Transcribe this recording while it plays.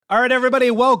All right, everybody,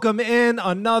 welcome in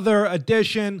another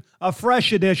edition, a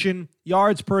fresh edition,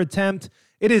 yards per attempt.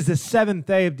 It is the 7th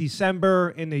day of December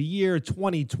in the year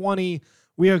 2020.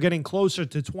 We are getting closer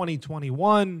to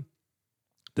 2021.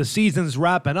 The season's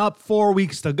wrapping up, 4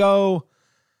 weeks to go.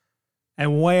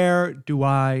 And where do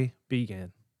I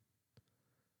begin?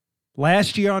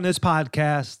 Last year on this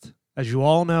podcast, as you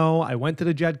all know, I went to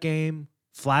the Jet game,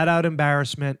 flat out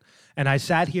embarrassment, and I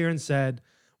sat here and said,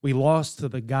 we lost to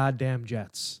the goddamn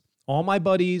Jets. All my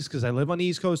buddies, because I live on the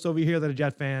East Coast over here that are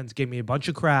Jet fans, gave me a bunch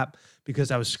of crap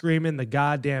because I was screaming the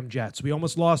goddamn Jets. We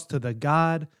almost lost to the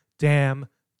goddamn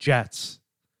Jets.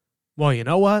 Well, you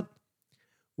know what?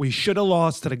 We should have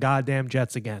lost to the goddamn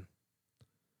Jets again.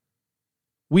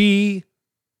 We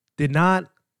did not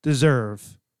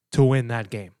deserve to win that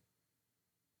game.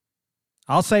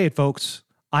 I'll say it, folks.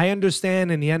 I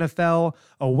understand in the NFL,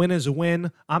 a win is a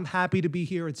win. I'm happy to be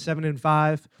here at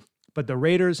 7-5, but the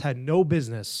Raiders had no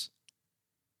business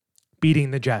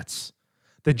beating the Jets.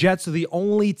 The Jets are the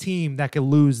only team that can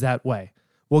lose that way.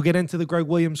 We'll get into the Greg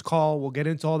Williams call. We'll get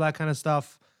into all that kind of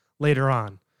stuff later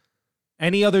on.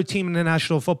 Any other team in the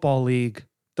National Football League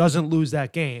doesn't lose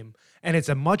that game. And it's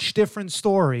a much different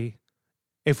story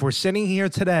if we're sitting here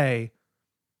today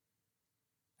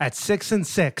at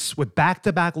 6-6 with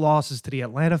back-to-back losses to the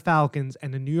Atlanta Falcons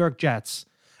and the New York Jets,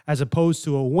 as opposed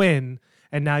to a win,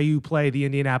 and now you play the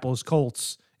Indianapolis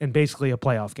Colts in basically a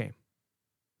playoff game.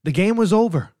 The game was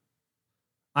over.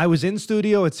 I was in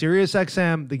studio at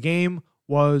SiriusXM. The game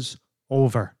was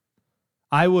over.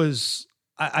 I was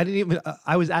out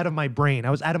of my brain. I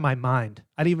was out of my mind.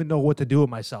 I didn't even know what to do with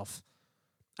myself.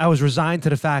 I was resigned to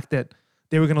the fact that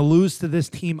they were going to lose to this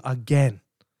team again.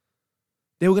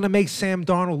 They were going to make Sam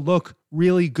Darnold look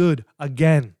really good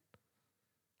again.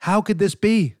 How could this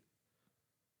be?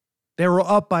 They were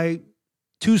up by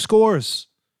 2 scores,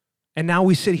 and now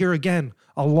we sit here again,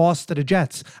 a loss to the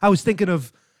Jets. I was thinking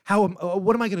of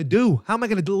what am I going to do? How am I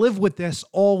going to live with this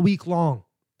all week long,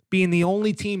 being the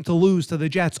only team to lose to the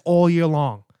Jets all year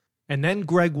long? And then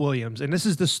Greg Williams, and this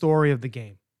is the story of the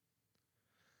game.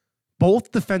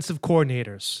 Both defensive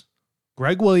coordinators,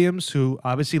 Greg Williams, who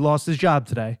obviously lost his job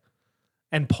today,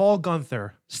 and Paul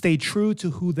Guenther stayed true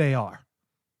to who they are.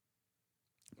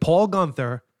 Paul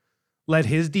Guenther let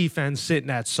his defense sit in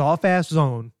that soft-ass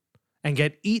zone and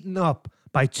get eaten up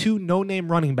by 2 no-name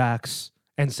running backs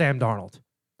and Sam Darnold.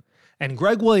 And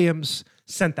Greg Williams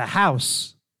sent the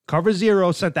house, cover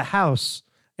 0, sent the house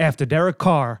after Derek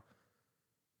Carr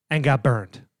and got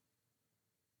burned.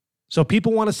 So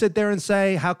people want to sit there and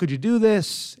say, how could you do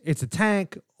this? It's a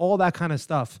tank, all that kind of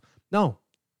stuff. No.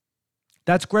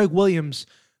 That's Greg Williams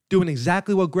doing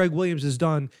exactly what Greg Williams has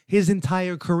done his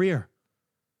entire career.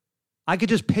 I could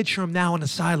just picture him now on the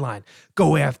sideline.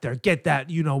 Go after, get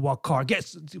that, you know what, Carr.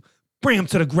 Bring him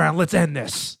to the ground. Let's end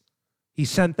this. He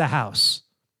sent the house.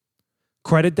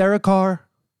 Credit Derek Carr.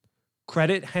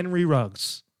 Credit Henry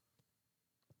Ruggs.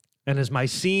 And as my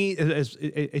scene,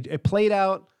 it played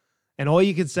out, and all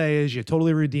you could say is you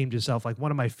totally redeemed yourself, like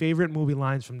one of my favorite movie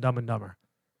lines from Dumb and Dumber.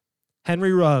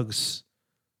 Henry Ruggs,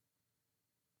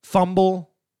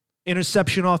 fumble,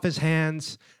 interception off his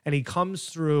hands, and he comes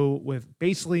through with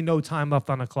basically no time left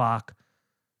on the clock.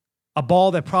 A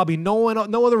ball that probably no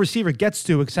other receiver gets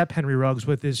to except Henry Ruggs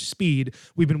with his speed.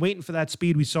 We've been waiting for that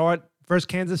speed. We saw it versus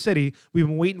Kansas City. We've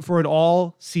been waiting for it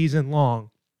all season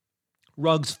long.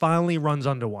 Ruggs finally runs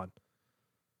under one.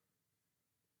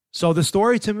 So the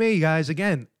story to me, guys,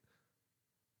 again,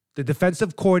 the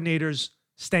defensive coordinators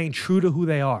staying true to who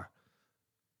they are.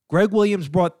 Greg Williams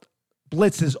brought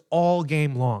blitzes all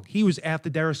game long. He was after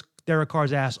Derek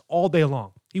Carr's ass all day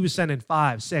long. He was sending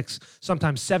 5, 6,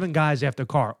 sometimes 7 guys after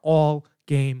Carr all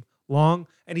game long,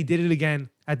 and he did it again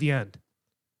at the end.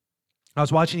 I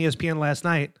was watching ESPN last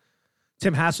night.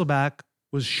 Tim Hasselbeck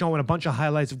was showing a bunch of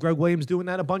highlights of Greg Williams doing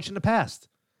that a bunch in the past.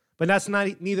 But that's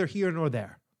neither here nor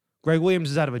there. Greg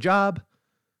Williams is out of a job.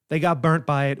 They got burnt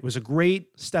by it. It was a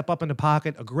great step up in the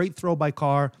pocket, a great throw by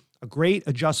Carr, a great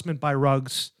adjustment by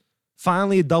Ruggs.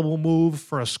 Finally, a double move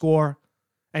for a score,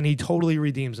 and he totally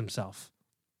redeems himself.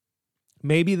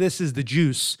 Maybe this is the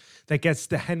juice that gets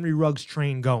the Henry Ruggs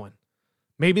train going.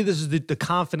 Maybe this is the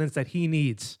confidence that he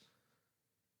needs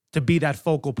to be that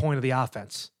focal point of the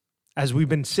offense. As we've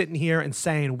been sitting here and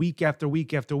saying week after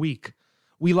week after week,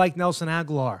 we like Nelson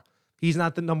Aguilar. He's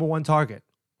not the number 1 target.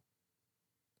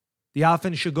 The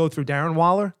offense should go through Darren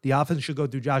Waller. The offense should go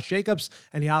through Josh Jacobs.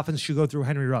 And the offense should go through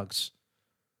Henry Ruggs.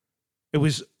 It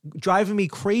was driving me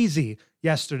crazy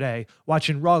yesterday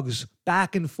watching Ruggs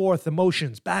back and forth,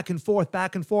 emotions, back and forth.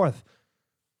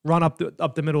 Run up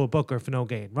the middle with Booker for no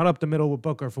gain. Run up the middle with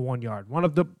Booker for 1 yard. Run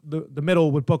up the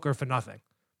middle with Booker for nothing.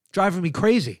 Driving me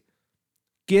crazy.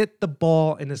 Get the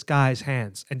ball in this guy's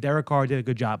hands. And Derek Carr did a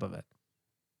good job of it.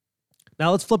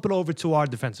 Now let's flip it over to our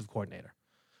defensive coordinator,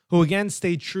 who again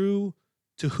stayed true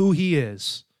to who he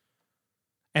is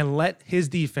and let his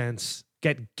defense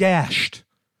get gashed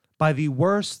by the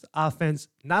worst offense,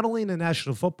 not only in the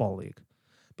National Football League,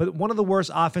 but one of the worst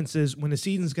offenses when the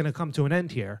season's going to come to an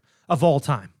end here of all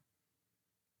time.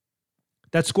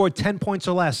 That scored 10 points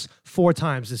or less 4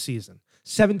 times this season,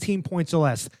 17 points or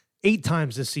less 8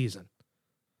 times this season.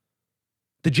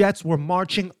 The Jets were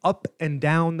marching up and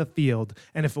down the field,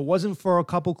 and if it wasn't for a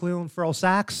couple Cleveland Farrell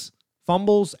sacks,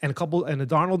 fumbles, and a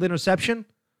Darnold interception,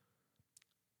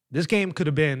 this game could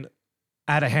have been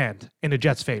out of hand in the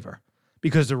Jets' favor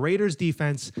because the Raiders'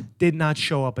 defense did not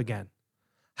show up again.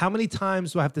 How many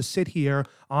times do I have to sit here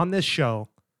on this show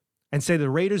and say the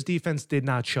Raiders' defense did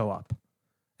not show up?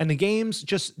 And the games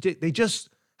just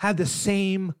had the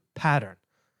same pattern.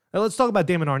 Now let's talk about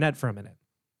Damon Arnette for a minute.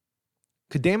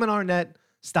 Could Damon Arnette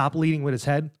stop leading with his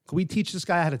head? Could we teach this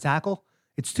guy how to tackle?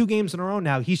 It's 2 games in a row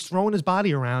now. He's throwing his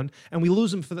body around, and we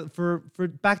lose him for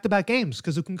back-to-back games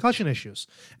because of concussion issues.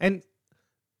 And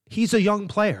he's a young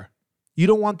player. You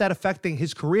don't want that affecting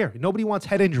his career. Nobody wants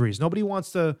head injuries. Nobody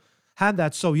wants to have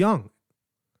that so young.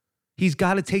 He's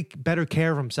got to take better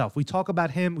care of himself. We talk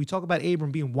about him. We talk about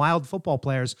Abram being wild football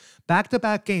players.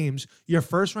 Back-to-back games, your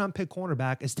first-round pick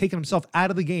cornerback is taking himself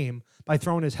out of the game by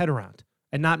throwing his head around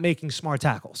and not making smart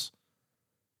tackles.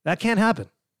 That can't happen.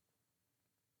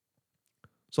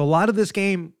 So a lot of this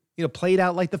game, played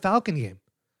out like the Falcon game.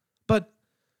 But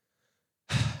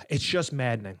it's just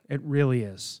maddening. It really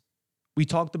is. We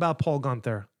talked about Paul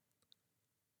Guenther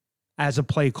as a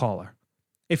play caller.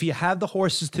 If you have the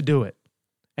horses to do it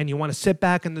and you want to sit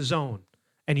back in the zone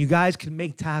and you guys can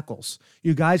make tackles,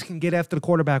 you guys can get after the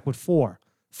quarterback with 4,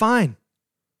 fine.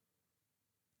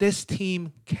 This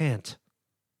team can't.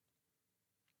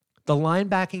 The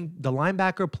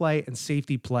linebacker play and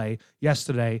safety play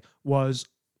yesterday was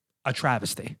a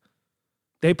travesty.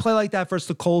 They play like that versus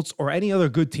the Colts or any other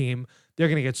good team, they're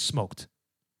going to get smoked.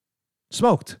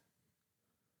 Smoked.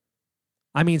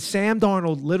 I mean, Sam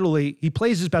Darnold literally, he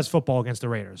plays his best football against the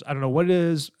Raiders. I don't know what it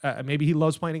is. Maybe he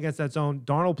loves playing against that zone.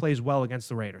 Darnold plays well against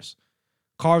the Raiders.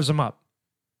 Carves them up.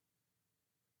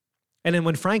 And then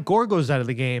when Frank Gore goes out of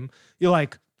the game, you're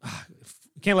like,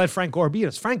 can't let Frank Gore beat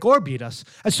us. Frank Gore beat us.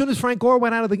 As soon as Frank Gore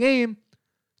went out of the game,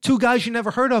 2 guys you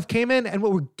never heard of came in and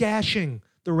were gashing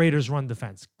the Raiders' run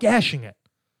defense. Gashing it.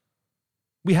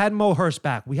 We had Mo Hurst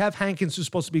back. We have Hankins, who's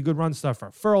supposed to be a good run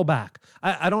stuffer. Furl back.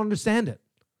 I don't understand it.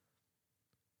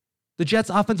 The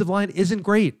Jets' offensive line isn't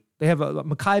great. They have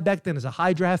Mekhi Becton as a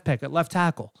high draft pick at left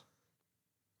tackle.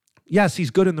 Yes,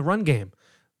 he's good in the run game.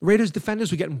 The Raiders'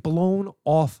 defenders were getting blown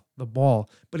off the ball,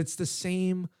 but it's the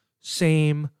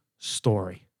same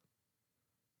story.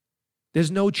 There's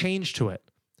no change to it.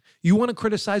 You want to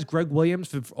criticize Greg Williams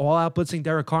for all-out blitzing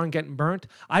Derek Carr and getting burnt?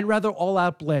 I'd rather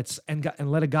all-out blitz and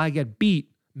let a guy get beat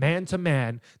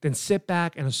man-to-man than sit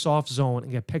back in a soft zone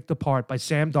and get picked apart by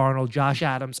Sam Darnold, Josh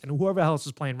Adams, and whoever else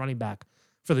is playing running back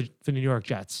for the New York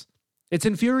Jets. It's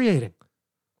infuriating.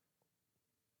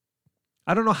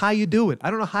 I don't know how you do it.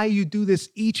 I don't know how you do this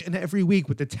each and every week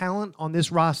with the talent on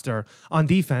this roster on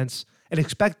defense and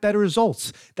expect better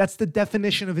results. That's the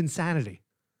definition of insanity.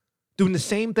 Doing the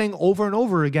same thing over and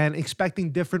over again,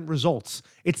 expecting different results.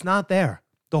 It's not there.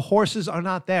 The horses are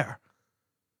not there.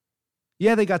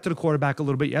 Yeah, they got to the quarterback a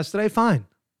little bit yesterday, fine.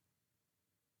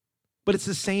 But it's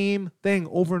the same thing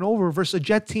over and over versus a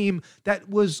Jet team that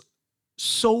was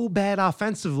so bad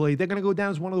offensively. They're going to go down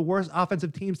as one of the worst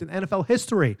offensive teams in NFL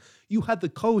history. You had the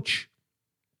coach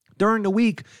during the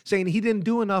week saying he didn't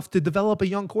do enough to develop a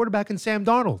young quarterback in Sam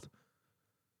Darnold.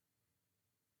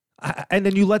 And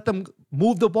then you let them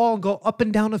move the ball and go up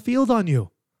and down the field on you.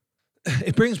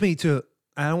 It brings me to,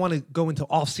 I don't want to go into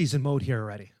off-season mode here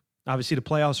already. Obviously, the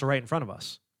playoffs are right in front of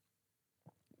us.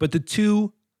 But the 3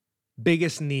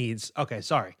 biggest needs in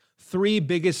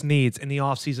the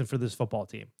offseason for this football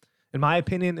team. In my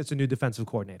opinion, it's a new defensive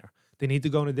coordinator. They need to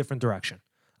go in a different direction.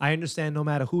 I understand no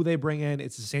matter who they bring in,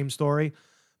 it's the same story.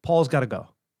 Paul's got to go.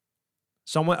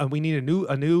 We need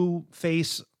a new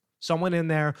face, someone in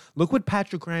there. Look what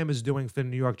Patrick Graham is doing for the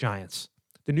New York Giants.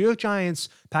 The New York Giants,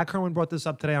 Pat Kerwin brought this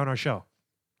up today on our show.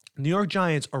 New York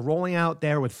Giants are rolling out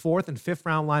there with 4th and 5th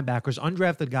round linebackers,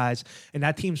 undrafted guys, and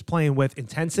that team's playing with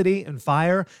intensity and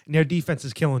fire, and their defense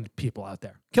is killing people out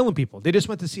there. Killing people. They just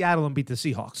went to Seattle and beat the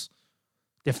Seahawks.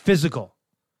 They're physical.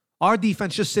 Our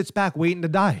defense just sits back waiting to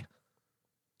die.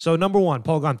 So number 1,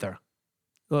 Paul Guenther.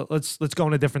 Let's go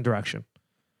in a different direction.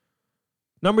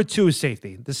 Number 2 is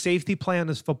safety. The safety play on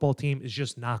this football team is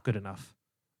just not good enough.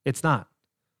 It's not.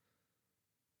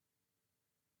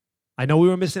 I know we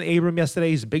were missing Abram yesterday.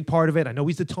 He's a big part of it. I know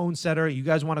he's the tone setter. You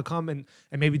guys want to come and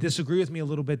maybe disagree with me a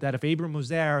little bit that if Abram was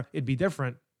there, it'd be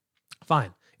different.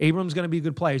 Fine. Abram's going to be a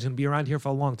good player. He's going to be around here for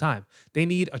a long time. They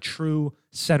need a true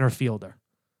center fielder.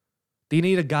 They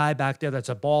need a guy back there that's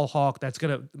a ball hawk that's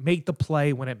going to make the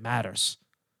play when it matters.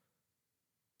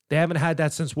 They haven't had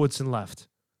that since Woodson left.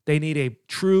 They need a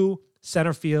true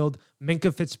center field,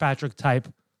 Minkah Fitzpatrick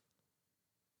type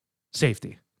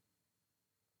safety.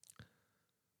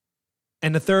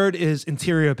 And the third is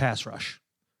interior pass rush.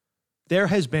 There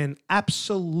has been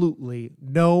absolutely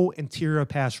no interior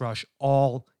pass rush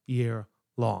all year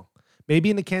long.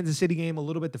 Maybe in the Kansas City game a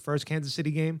little bit, the first Kansas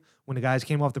City game, when the guys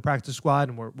came off the practice squad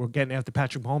and we're getting after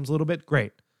Patrick Mahomes a little bit,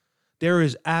 great. There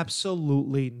is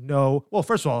absolutely no, well,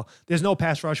 first of all, there's no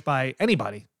pass rush by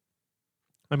anybody.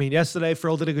 I mean, yesterday,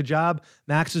 Frill did a good job.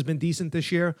 Max has been decent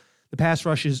this year. The pass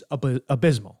rush is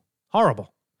abysmal.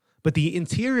 Horrible. But the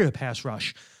interior pass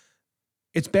rush,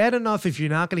 it's bad enough if you're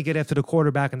not going to get after the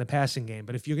quarterback in the passing game.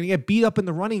 But if you're going to get beat up in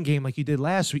the running game like you did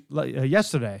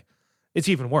yesterday, it's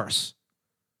even worse.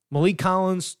 Malik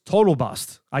Collins, total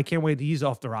bust. I can't wait. He's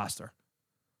off the roster.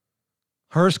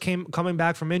 Hurst coming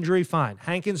back from injury, fine.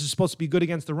 Hankins is supposed to be good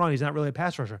against the run. He's not really a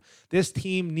pass rusher. This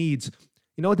team needs,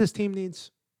 you know what this team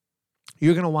needs?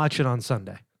 You're going to watch it on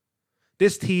Sunday.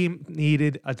 This team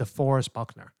needed a DeForest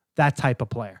Buckner, that type of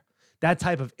player, that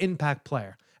type of impact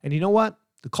player. And you know what?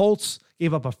 The Colts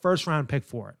gave up a first-round pick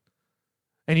for it.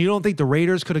 And you don't think the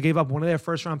Raiders could have gave up one of their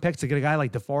first-round picks to get a guy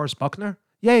like DeForest Buckner?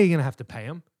 Yeah, you're going to have to pay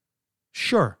him.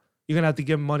 Sure, you're going to have to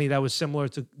give him money that was similar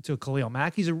to Khalil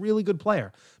Mack. He's a really good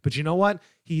player. But you know what?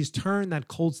 He's turned that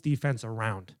Colts defense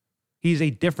around. He's a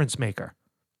difference maker.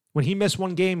 When he missed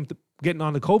one game getting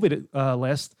on the COVID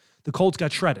list, the Colts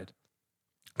got shredded.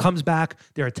 Comes back,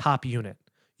 they're a top unit.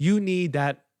 You need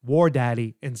that war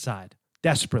daddy inside,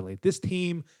 desperately. This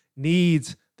team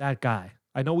needs that guy.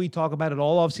 I know we talk about it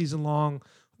all offseason long.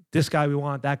 This guy we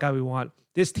want, that guy we want.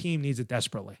 This team needs it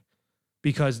desperately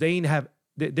because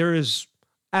there is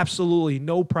absolutely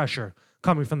no pressure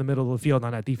coming from the middle of the field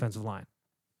on that defensive line.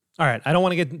 All right, I don't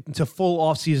want to get into full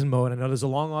offseason mode. I know there's a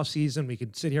long offseason. We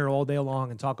could sit here all day long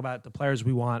and talk about the players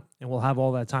we want, and we'll have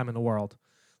all that time in the world.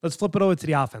 Let's flip it over to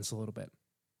the offense a little bit.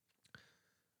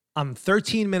 I'm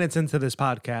 13 minutes into this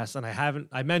podcast, and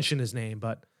I mentioned his name,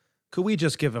 but could we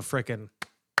just give a frickin'...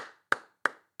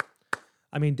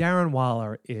 I mean, Darren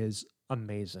Waller is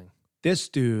amazing. This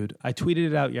dude, I tweeted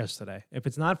it out yesterday. If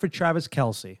it's not for Travis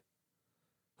Kelce,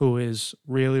 who is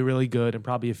really, really good and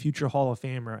probably a future Hall of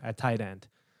Famer at tight end,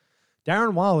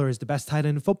 Darren Waller is the best tight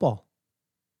end in football.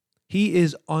 He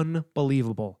is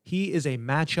unbelievable. He is a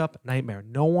matchup nightmare.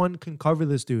 No one can cover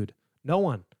this dude. No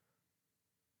one.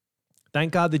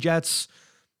 Thank God the Jets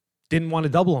didn't want to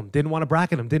double him, didn't want to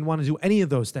bracket him, didn't want to do any of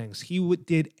those things. He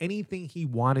did anything he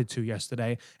wanted to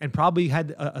yesterday and probably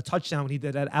had a touchdown when he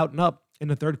did that out and up in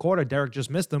the third quarter. Derek just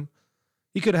missed him.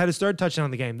 He could have had his third touchdown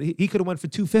in the game. He could have went for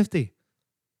 250.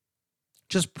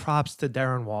 Just props to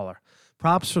Darren Waller.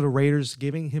 Props for the Raiders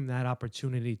giving him that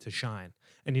opportunity to shine.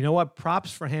 And you know what?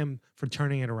 Props for him for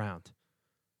turning it around.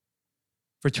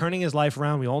 For turning his life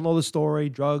around. We all know the story,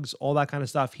 drugs, all that kind of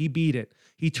stuff. He beat it.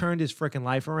 He turned his freaking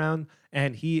life around,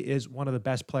 and he is one of the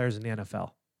best players in the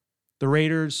NFL. The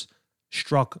Raiders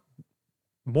struck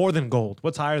more than gold.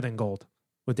 What's higher than gold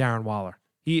with Darren Waller?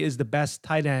 He is the best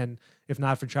tight end, if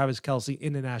not for Travis Kelce,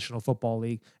 in the National Football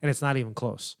League, and it's not even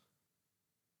close.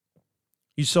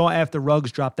 You saw after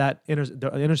Ruggs dropped that the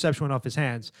interception went off his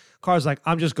hands. Carr's like,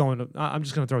 I'm just going to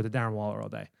throw it to Darren Waller all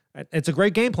day. It's a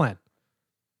great game plan.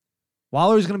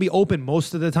 Waller is going to be open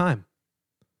most of the time.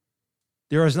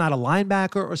 There is not a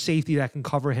linebacker or safety that can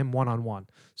cover him one-on-one.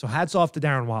 So hats off to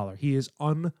Darren Waller. He is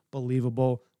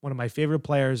unbelievable. One of my favorite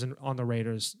players on the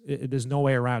Raiders. There's no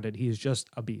way around it. He is just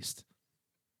a beast.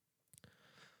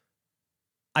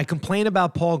 I complain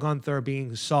about Paul Guenther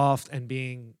being soft and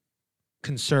being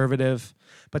conservative,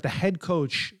 but the head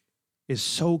coach is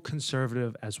so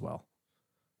conservative as well.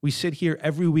 We sit here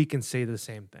every week and say the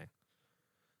same thing.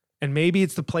 And maybe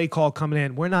it's the play call coming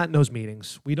in. We're not in those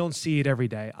meetings. We don't see it every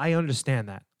day. I understand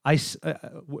that.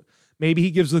 Maybe he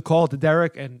gives the call to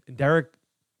Derek, and Derek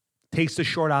takes the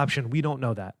short option. We don't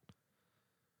know that.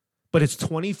 But it's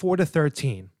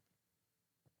 24-13.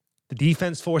 The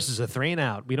defense forces a 3 and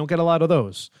out. We don't get a lot of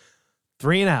those.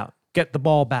 3 and out. Get the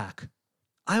ball back.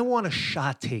 I want a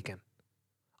shot taken.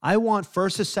 I want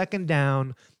first or second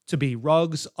down to be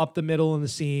Ruggs up the middle in the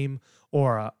seam,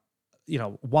 or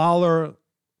Waller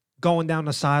going down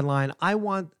the sideline. I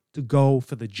want to go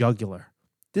for the jugular.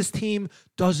 This team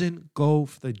doesn't go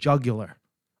for the jugular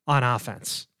on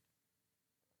offense.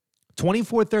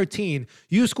 24-13,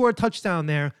 you score a touchdown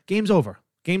there, game's over.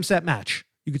 Game, set, match.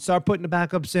 You could start putting the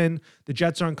backups in. The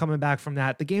Jets aren't coming back from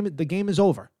that. The game is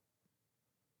over.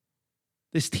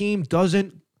 This team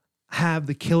doesn't have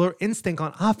the killer instinct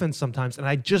on offense sometimes, and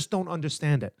I just don't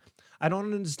understand it. I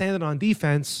don't understand it on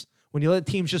defense when you let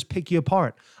teams just pick you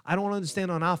apart. I don't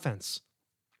understand on offense.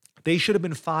 They should have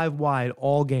been 5 wide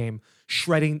all game,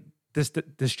 shredding this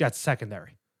Jets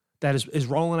secondary that is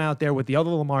rolling out there with the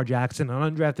other Lamar Jackson,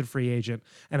 an undrafted free agent,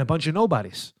 and a bunch of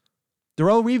nobodies.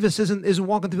 Darrelle Revis isn't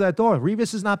walking through that door.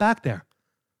 Revis is not back there.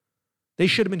 They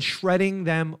should have been shredding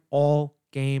them all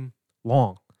game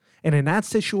long. And in that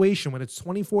situation, when it's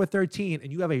 24-13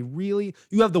 and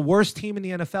you have the worst team in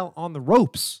the NFL on the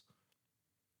ropes,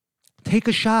 take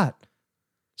a shot.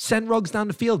 Send Ruggs down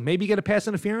the field. Maybe get a pass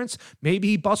interference. Maybe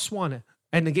he busts one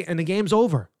and the game's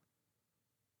over.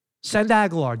 Send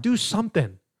Aguilar. Do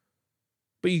something.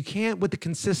 But you can't with the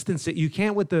consistency. You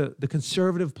can't with the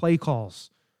conservative play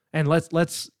calls. And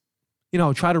let's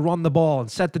try to run the ball and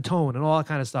set the tone and all that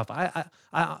kind of stuff.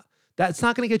 That's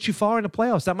not going to get you far in the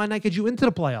playoffs. That might not get you into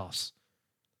the playoffs.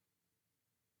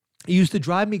 It used to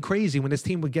drive me crazy when this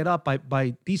team would get up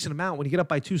by decent amount, when you get up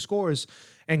by 2 scores,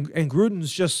 and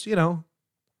Gruden's just,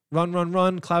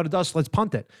 run, cloud of dust, let's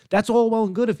punt it. That's all well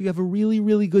and good if you have a really,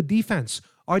 really good defense.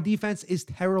 Our defense is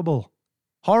terrible.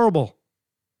 Horrible.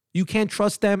 You can't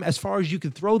trust them as far as you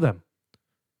can throw them.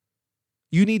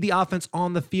 You need the offense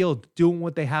on the field doing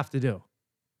what they have to do.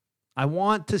 I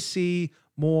want to see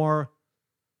more,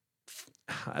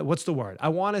 what's the word? I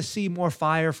want to see more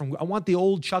fire I want the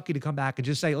old Chucky to come back and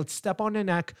just say, let's step on their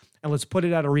neck and let's put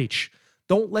it out of reach.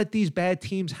 Don't let these bad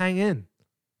teams hang in.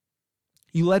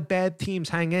 You let bad teams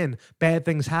hang in, bad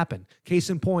things happen. Case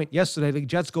in point, yesterday, the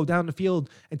Jets go down the field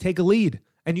and take a lead,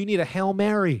 and you need a Hail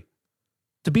Mary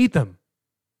to beat them.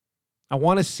 I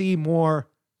want to see more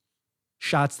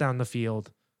shots down the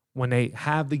field when they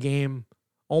have the game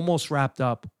almost wrapped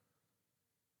up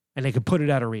and they can put it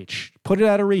out of reach. Put it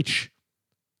out of reach.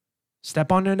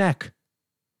 Step on their neck.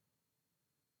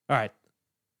 All right.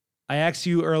 I asked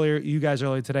you guys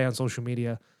earlier today on social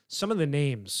media, some of the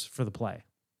names for the play.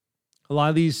 A lot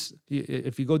of these,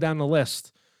 if you go down the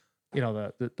list,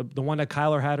 the one that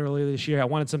Kyler had earlier this year, I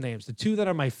wanted some names. The 2 that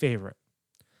are my favorite.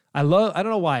 I don't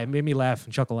know why, it made me laugh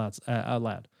and chuckle out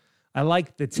loud. I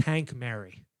like the Tank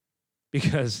Mary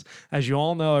because, as you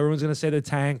all know, everyone's going to say the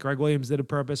Tank. Greg Williams did it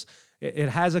purpose. It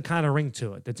has a kind of ring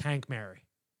to it, the Tank Mary.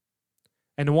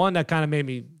 And the one that kind of made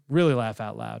me really laugh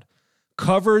out loud,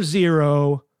 Cover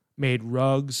Zero made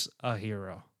Ruggs a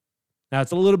hero. Now,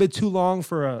 it's a little bit too long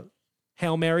for a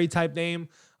Hail Mary type name.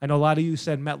 I know a lot of you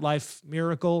said MetLife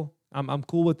Miracle. I'm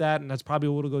cool with that, and that's probably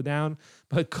what will go down.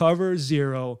 But Cover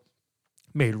Zero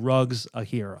made Ruggs a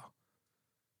hero.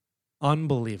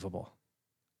 Unbelievable.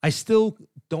 I still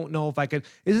don't know if I could.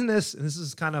 This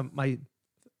is kind of my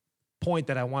point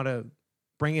that I want to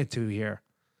bring it to here.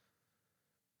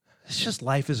 It's just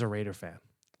life as a Raider fan.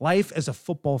 Life as a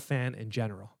football fan in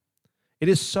general. It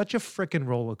is such a freaking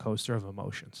roller coaster of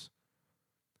emotions.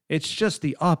 It's just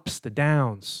the ups, the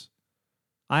downs.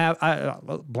 I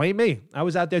blame me. I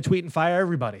was out there tweeting fire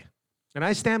everybody, and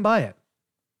I stand by it.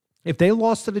 If they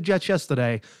lost to the Jets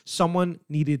yesterday, someone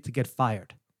needed to get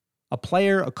fired. A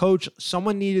player, a coach,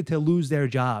 someone needed to lose their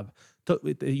job.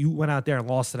 You went out there and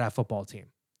lost to that football team.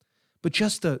 But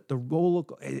just the roller,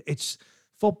 it's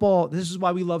football. This is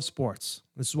why we love sports.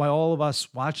 This is why all of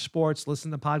us watch sports,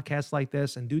 listen to podcasts like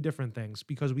this, and do different things,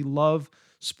 because we love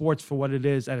sports for what it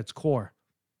is at its core.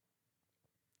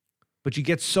 But you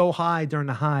get so high during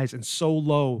the highs and so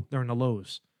low during the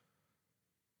lows.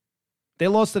 They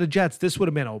lost to the Jets. This would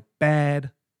have been a bad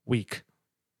week.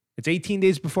 It's 18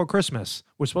 days before Christmas.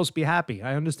 We're supposed to be happy.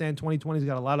 I understand 2020's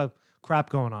got a lot of crap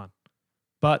going on.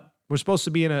 But we're supposed to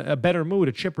be in a better mood,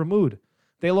 a chipper mood.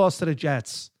 They lost to the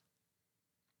Jets.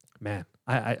 Man,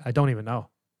 I don't even know.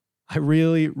 I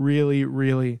really, really,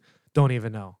 really don't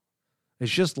even know.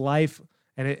 It's just life.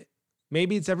 And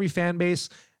maybe it's every fan base.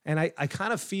 And I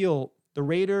kind of feel the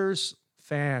Raiders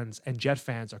fans and Jet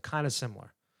fans are kind of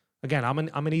similar. Again,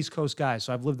 I'm an East Coast guy,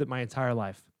 so I've lived it my entire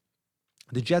life.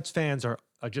 The Jets fans are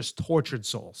just tortured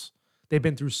souls. They've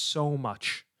been through so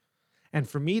much. And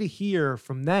for me to hear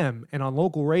from them and on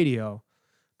local radio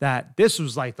that this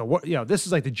was like this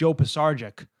is like the Joe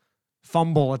Pisarcik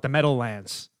fumble at the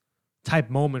Meadowlands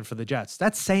type moment for the Jets.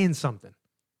 That's saying something.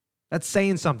 That's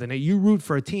saying something that you root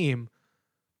for a team,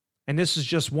 and this is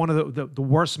just one of the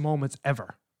worst moments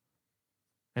ever.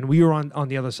 And we were on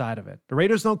the other side of it. The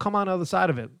Raiders don't come on the other side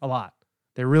of it a lot.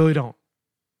 They really don't.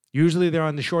 Usually they're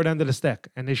on the short end of the stick,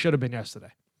 and they should have been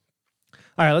yesterday.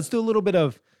 All right, let's do a little bit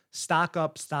of stock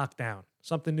up, stock down.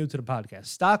 Something new to the podcast.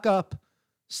 Stock up,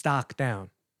 stock down.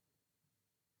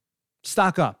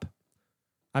 Stock up.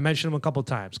 I mentioned him a couple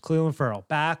times. Clelin Ferrell,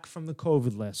 back from the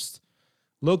COVID list.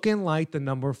 Looking like the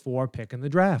number 4 pick in the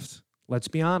draft. Let's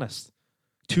be honest.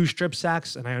 2 strip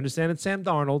sacks, and I understand it's Sam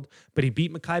Darnold, but he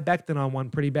beat Mekhi Becton on one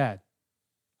pretty bad.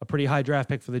 A pretty high draft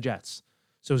pick for the Jets.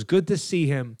 So it's good to see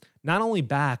him not only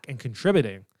back and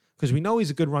contributing, because we know he's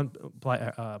a good run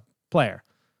player,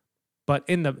 but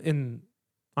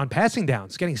on passing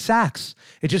downs, getting sacks.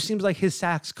 It just seems like his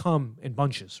sacks come in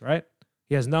bunches, right?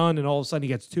 He has none, and all of a sudden he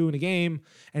gets 2 in a game,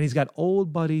 and he's got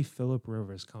old buddy Phillip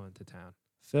Rivers coming to town.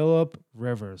 Phillip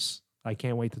Rivers. I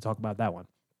can't wait to talk about that one.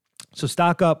 So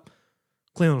stock up,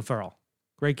 Clelin Ferrell.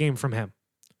 Great game from him.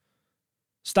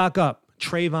 Stock up,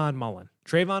 Trayvon Mullen.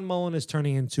 Trayvon Mullen is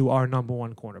turning into our number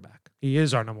 1 quarterback. He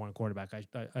is our number 1 quarterback.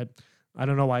 I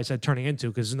don't know why I said turning into,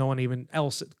 because there's no one even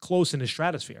else close in his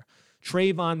stratosphere.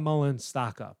 Trayvon Mullen,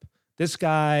 stock up. This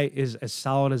guy is as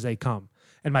solid as they come.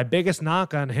 And my biggest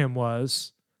knock on him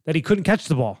was that he couldn't catch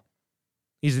the ball.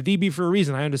 He's a DB for a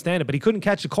reason. I understand it, but he couldn't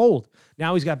catch a cold.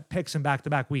 Now he's got picks in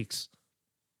back-to-back weeks.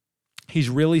 He's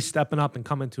really stepping up and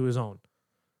coming to his own.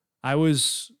 I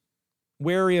was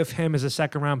wary of him as a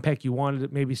second-round pick. You wanted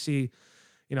to maybe see,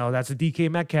 that's a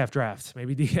DK Metcalf draft.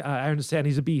 Maybe I understand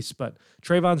he's a beast, but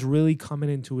Trayvon's really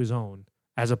coming into his own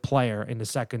as a player in the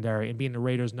secondary and being the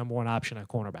Raiders' number 1 option at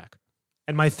cornerback.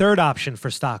 And my third option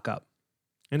for stock up,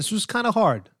 and this was kind of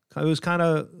hard. It was kind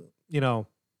of,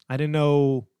 I didn't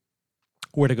know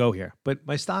where to go here. But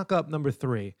my stock up number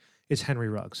 3 is Henry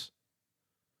Ruggs.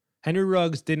 Henry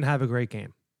Ruggs didn't have a great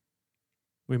game.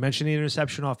 We mentioned the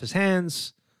interception off his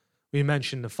hands. We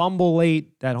mentioned the fumble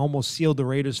late that almost sealed the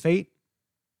Raiders' fate.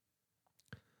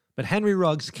 But Henry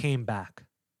Ruggs came back.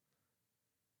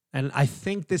 And I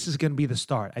think this is going to be the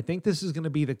start. I think this is going to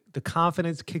be the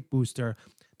confidence kick booster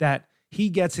that he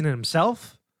gets in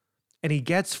himself and he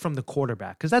gets from the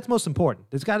quarterback, because that's most important.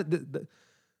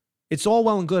 It's all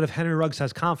well and good if Henry Ruggs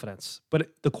has confidence, but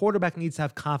the quarterback needs to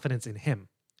have confidence in him.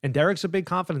 And Derek's a big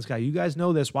confidence guy. You guys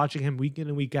know this, watching him week in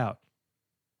and week out.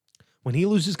 When he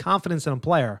loses confidence in a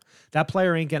player, that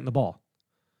player ain't getting the ball.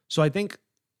 So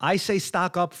I say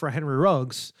stock up for Henry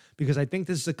Ruggs because I think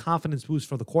this is a confidence boost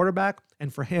for the quarterback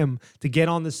and for him to get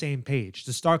on the same page,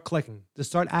 to start clicking, to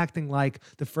start acting like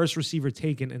the first receiver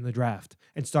taken in the draft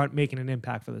and start making an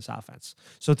impact for this offense.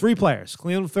 So 3 players,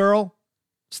 Clelin Ferrell,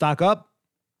 stock up,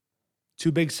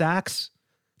 2 big sacks,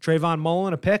 Trayvon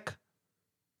Mullen, a pick,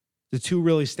 the 2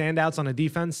 really standouts on a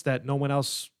defense that no one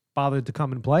else bothered to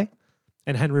come and play,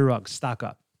 and Henry Ruggs, stock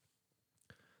up.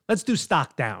 Let's do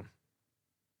stock down.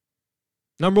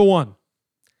 Number 1,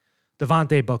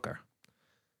 Devontae Booker.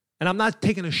 And I'm not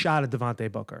taking a shot at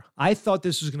Devontae Booker. I thought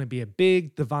this was going to be a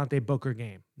big Devontae Booker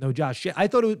game. No Josh. I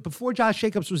thought before Josh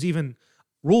Jacobs was even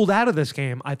ruled out of this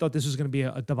game, I thought this was going to be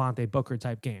a Devontae Booker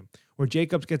type game where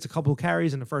Jacobs gets a couple of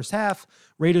carries in the first half,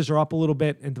 Raiders are up a little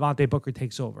bit, and Devontae Booker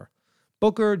takes over.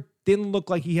 Booker didn't look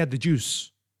like he had the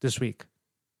juice this week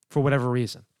for whatever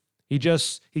reason. He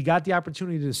got the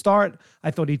opportunity to start.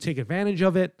 I thought he'd take advantage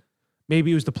of it.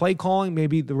 Maybe it was the play calling.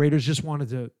 Maybe the Raiders just wanted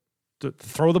to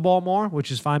throw the ball more,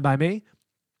 which is fine by me.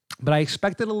 But I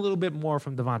expected a little bit more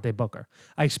from Devontae Booker.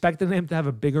 I expected him to have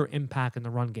a bigger impact in the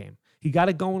run game. He got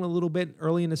it going a little bit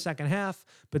early in the second half,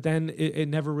 but then it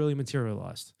never really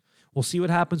materialized. We'll see what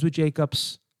happens with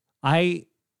Jacobs. I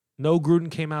know Gruden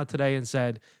came out today and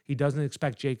said he doesn't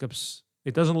expect Jacobs.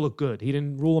 It doesn't look good. He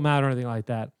didn't rule him out or anything like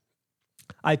that.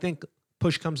 I think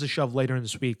push comes to shove later in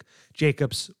this week,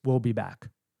 Jacobs will be back.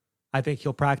 I think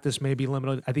he'll practice, maybe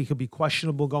limited. I think he'll be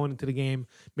questionable going into the game.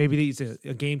 Maybe it's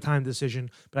a game time decision.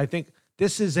 But I think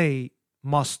this is a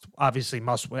must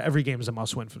win. Every game is a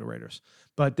must win for the Raiders.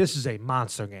 But this is a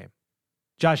monster game.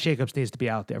 Josh Jacobs needs to be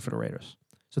out there for the Raiders.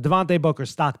 So Devontae Booker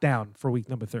stock down for week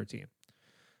number 13.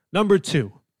 Number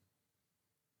 2.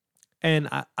 And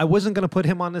I wasn't going to put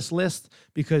him on this list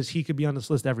because he could be on this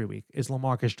list every week, is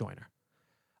LaMarcus Joyner.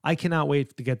 I cannot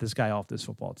wait to get this guy off this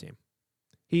football team.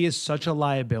 He is such a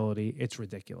liability. It's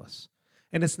ridiculous.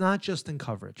 And it's not just in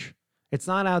coverage. It's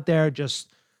not out there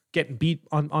just getting beat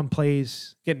on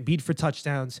plays, getting beat for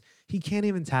touchdowns. He can't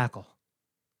even tackle.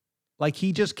 Like,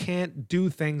 he just can't do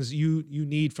things you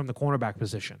need from the cornerback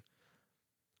position.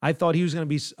 I thought he was going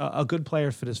to be a good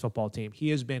player for this football team. He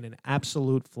has been an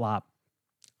absolute flop.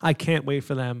 I can't wait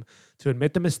for them to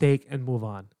admit the mistake and move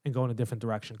on and go in a different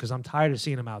direction because I'm tired of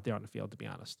seeing him out there on the field, to be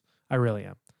honest. I really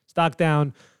am. Stock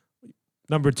down,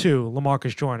 number 2,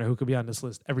 LaMarcus Joyner, who could be on this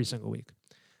list every single week.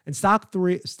 And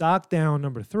stock down,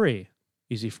 number 3,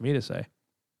 easy for me to say,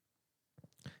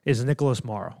 is Nicholas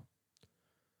Morrow.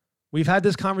 We've had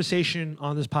this conversation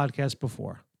on this podcast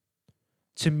before.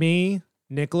 To me,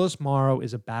 Nicholas Morrow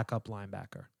is a backup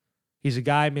linebacker. He's a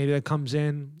guy maybe that comes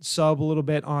in, sub a little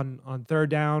bit on third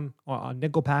down, on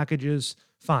nickel packages.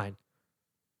 Fine.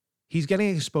 He's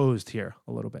getting exposed here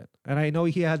a little bit. And I know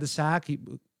he had the sack.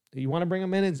 You want to bring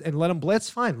him in and let him blitz?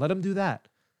 Fine, let him do that.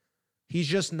 He's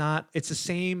just not. It's the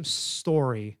same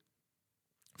story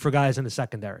for guys in the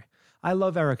secondary. I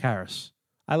love Eric Harris.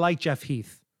 I like Jeff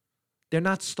Heath. They're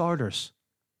not starters.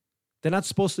 They're not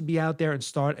supposed to be out there and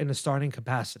start in a starting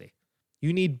capacity.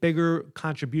 You need bigger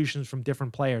contributions from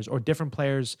different players or different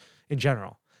players in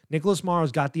general. Nicholas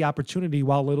Morrow's got the opportunity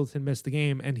while Littleton missed the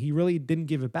game, and he really didn't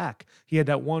give it back. He had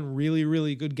that one really,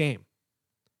 really good game.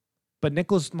 But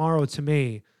Nicholas Morrow, to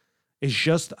me, is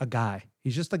just a guy.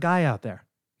 He's just a guy out there.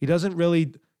 He doesn't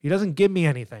give me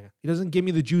anything. He doesn't give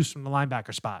me the juice from the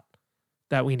linebacker spot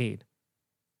that we need.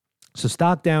 So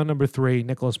stock down number 3,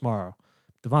 Nicholas Morrow.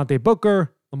 Devontae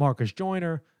Booker, LaMarcus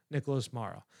Joyner, Nicholas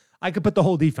Morrow. I could put the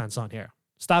whole defense on here.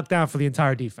 Stock down for the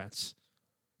entire defense.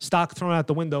 Stock thrown out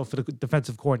the window for the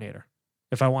defensive coordinator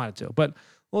if I wanted to. But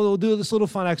we'll do this little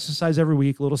fun exercise every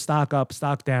week, a little stock up,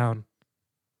 stock down,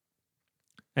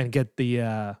 and get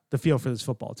the feel for this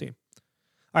football team.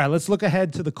 All right, let's look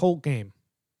ahead to the Colt game.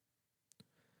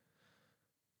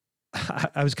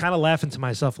 I was kind of laughing to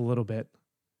myself a little bit.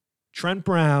 Trent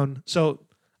Brown. So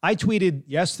I tweeted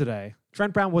yesterday,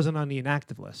 Trent Brown wasn't on the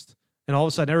inactive list. And all of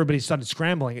a sudden, everybody started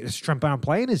scrambling. Is Trent Brown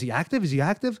playing? Is he active? Is he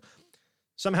active?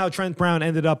 Somehow Trent Brown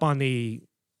ended up on the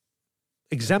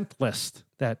exempt list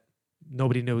that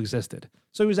nobody knew existed.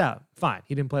 So he was out. Fine.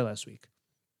 He didn't play last week.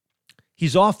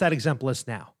 He's off that exempt list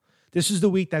now. This is the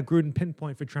week that Gruden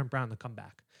pinpoint for Trent Brown to come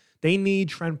back. They need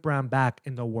Trent Brown back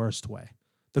in the worst way.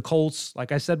 The Colts,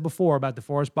 like I said before about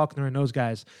DeForest Buckner and those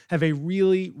guys, have a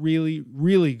really, really,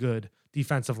 really good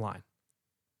defensive line.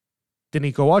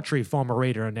 Denico Autry, former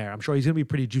Raider, in there. I'm sure he's going to be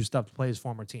pretty juiced up to play his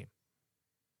former team.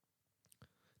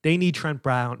 They need Trent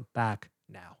Brown back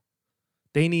now.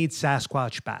 They need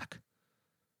Sasquatch back.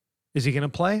 Is he going to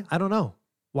play? I don't know.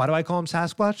 Why do I call him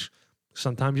Sasquatch?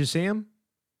 Sometimes you see him.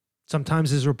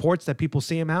 Sometimes there's reports that people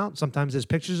see him out. Sometimes there's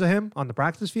pictures of him on the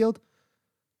practice field.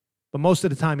 But most of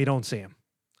the time, you don't see him.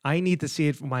 I need to see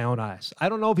it with my own eyes. I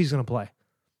don't know if he's going to play.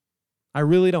 I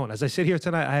really don't. As I sit here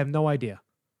tonight, I have no idea.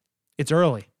 It's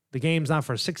early. The game's not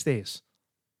for 6 days.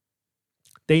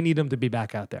 They need him to be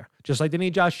back out there. Just like they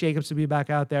need Josh Jacobs to be back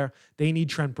out there, they need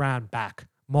Trent Brown back,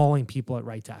 mauling people at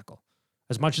right tackle.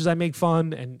 As much as I make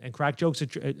fun and crack jokes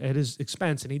at his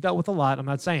expense, and he dealt with a lot, I'm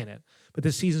not saying it, but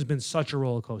this season's been such a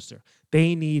roller coaster.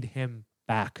 They need him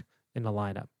back in the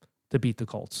lineup to beat the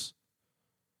Colts.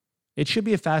 It should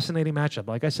be a fascinating matchup.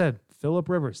 Like I said, Phillip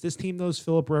Rivers. This team knows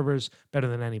Phillip Rivers better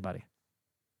than anybody.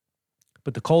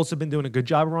 But the Colts have been doing a good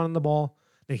job of running the ball.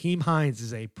 Nyheim Hines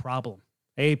is a problem.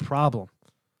 A problem.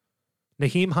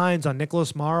 Nyheim Hines on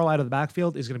Nicholas Morrow out of the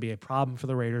backfield is going to be a problem for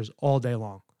the Raiders all day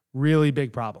long. Really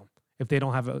big problem if they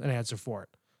don't have an answer for it.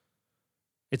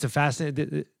 It's a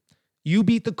fascinating... You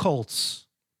beat the Colts,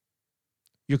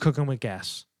 you're cooking with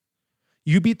gas.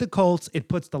 You beat the Colts, it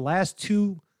puts the last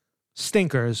 2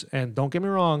 stinkers, and don't get me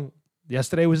wrong,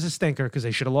 yesterday was a stinker because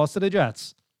they should have lost to the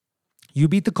Jets. You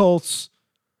beat the Colts,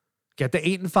 get to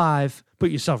 8-5, put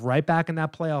yourself right back in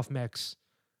that playoff mix,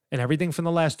 and everything from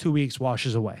the last 2 weeks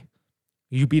washes away.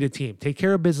 You beat a team. Take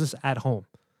care of business at home.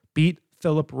 Beat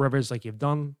Phillip Rivers like you've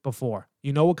done before.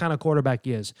 You know what kind of quarterback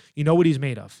he is. You know what he's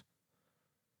made of.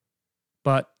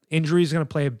 But injury is going to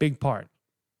play a big part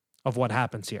of what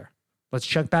happens here. Let's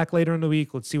check back later in the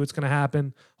week. Let's see what's going to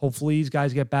happen. Hopefully these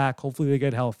guys get back. Hopefully they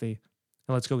get healthy.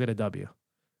 And let's go get a W.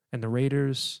 And the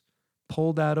Raiders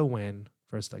pulled out a win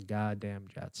versus the goddamn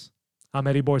Jets. I'm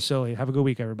Eddie Borsili. Have a good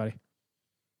week, everybody.